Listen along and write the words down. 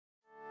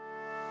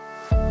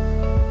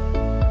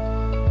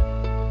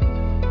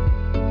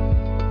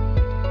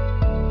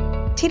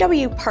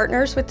TWU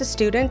partners with the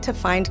student to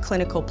find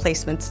clinical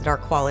placements that are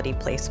quality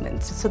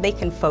placements so they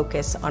can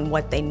focus on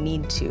what they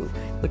need to,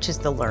 which is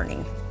the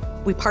learning.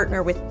 We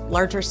partner with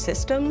larger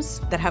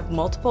systems that have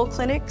multiple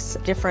clinics,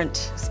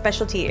 different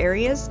specialty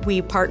areas. We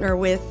partner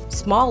with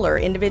smaller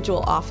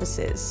individual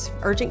offices,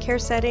 urgent care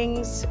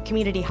settings,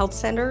 community health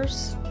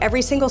centers.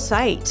 Every single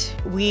site,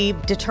 we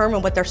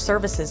determine what their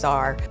services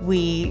are.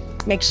 We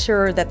make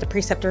sure that the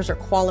preceptors are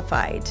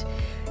qualified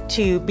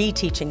to be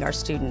teaching our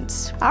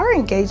students. Our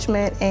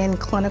engagement in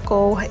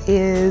clinical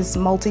is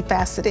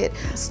multifaceted.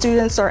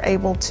 Students are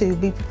able to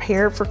be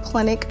prepared for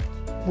clinic.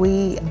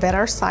 We vet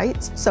our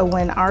sites, so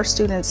when our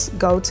students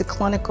go to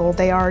clinical,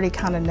 they already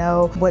kind of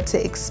know what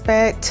to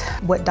expect,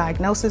 what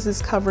diagnosis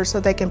is covered, so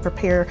they can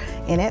prepare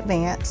in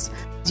advance.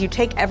 You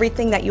take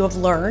everything that you have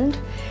learned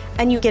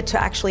and you get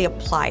to actually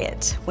apply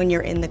it when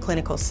you're in the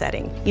clinical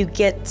setting. You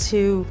get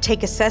to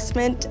take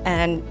assessment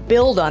and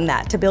build on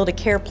that to build a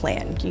care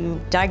plan.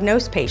 You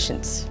diagnose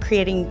patients,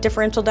 creating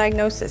differential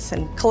diagnosis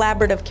and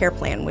collaborative care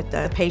plan with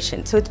the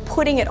patient. So it's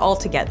putting it all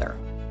together.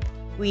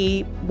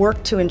 We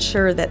work to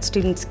ensure that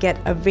students get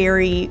a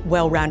very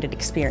well-rounded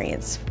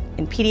experience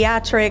in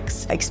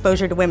pediatrics,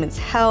 exposure to women's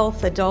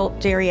health, adult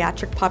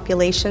geriatric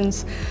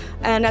populations.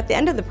 And at the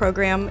end of the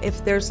program,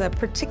 if there's a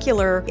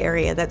particular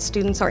area that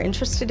students are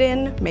interested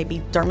in, maybe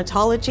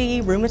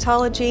dermatology,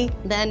 rheumatology,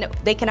 then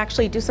they can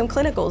actually do some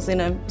clinicals in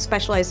a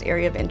specialized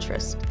area of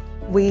interest.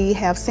 We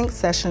have sync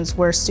sessions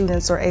where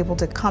students are able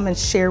to come and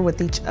share with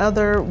each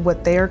other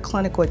what their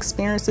clinical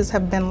experiences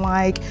have been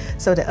like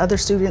so that other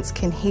students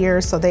can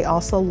hear, so they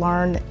also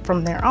learn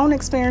from their own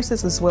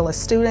experiences as well as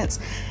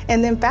students.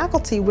 And then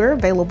faculty, we're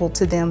available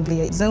to them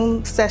via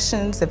Zoom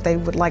sessions. If they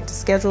would like to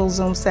schedule a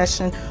Zoom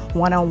session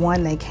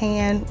one-on-one, they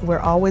can. We're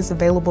always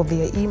available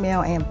via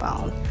email and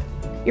phone.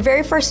 Your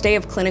very first day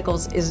of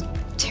clinicals is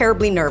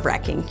terribly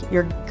nerve-wracking.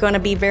 You're going to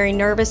be very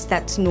nervous.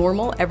 That's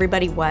normal.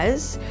 Everybody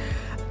was.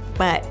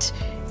 But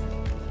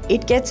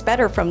it gets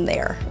better from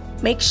there.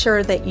 Make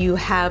sure that you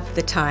have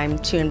the time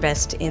to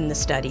invest in the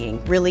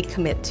studying. Really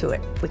commit to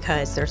it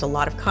because there's a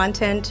lot of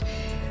content,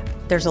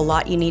 there's a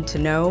lot you need to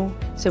know,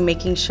 so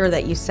making sure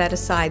that you set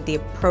aside the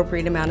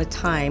appropriate amount of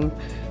time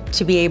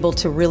to be able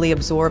to really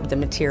absorb the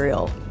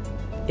material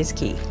is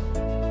key.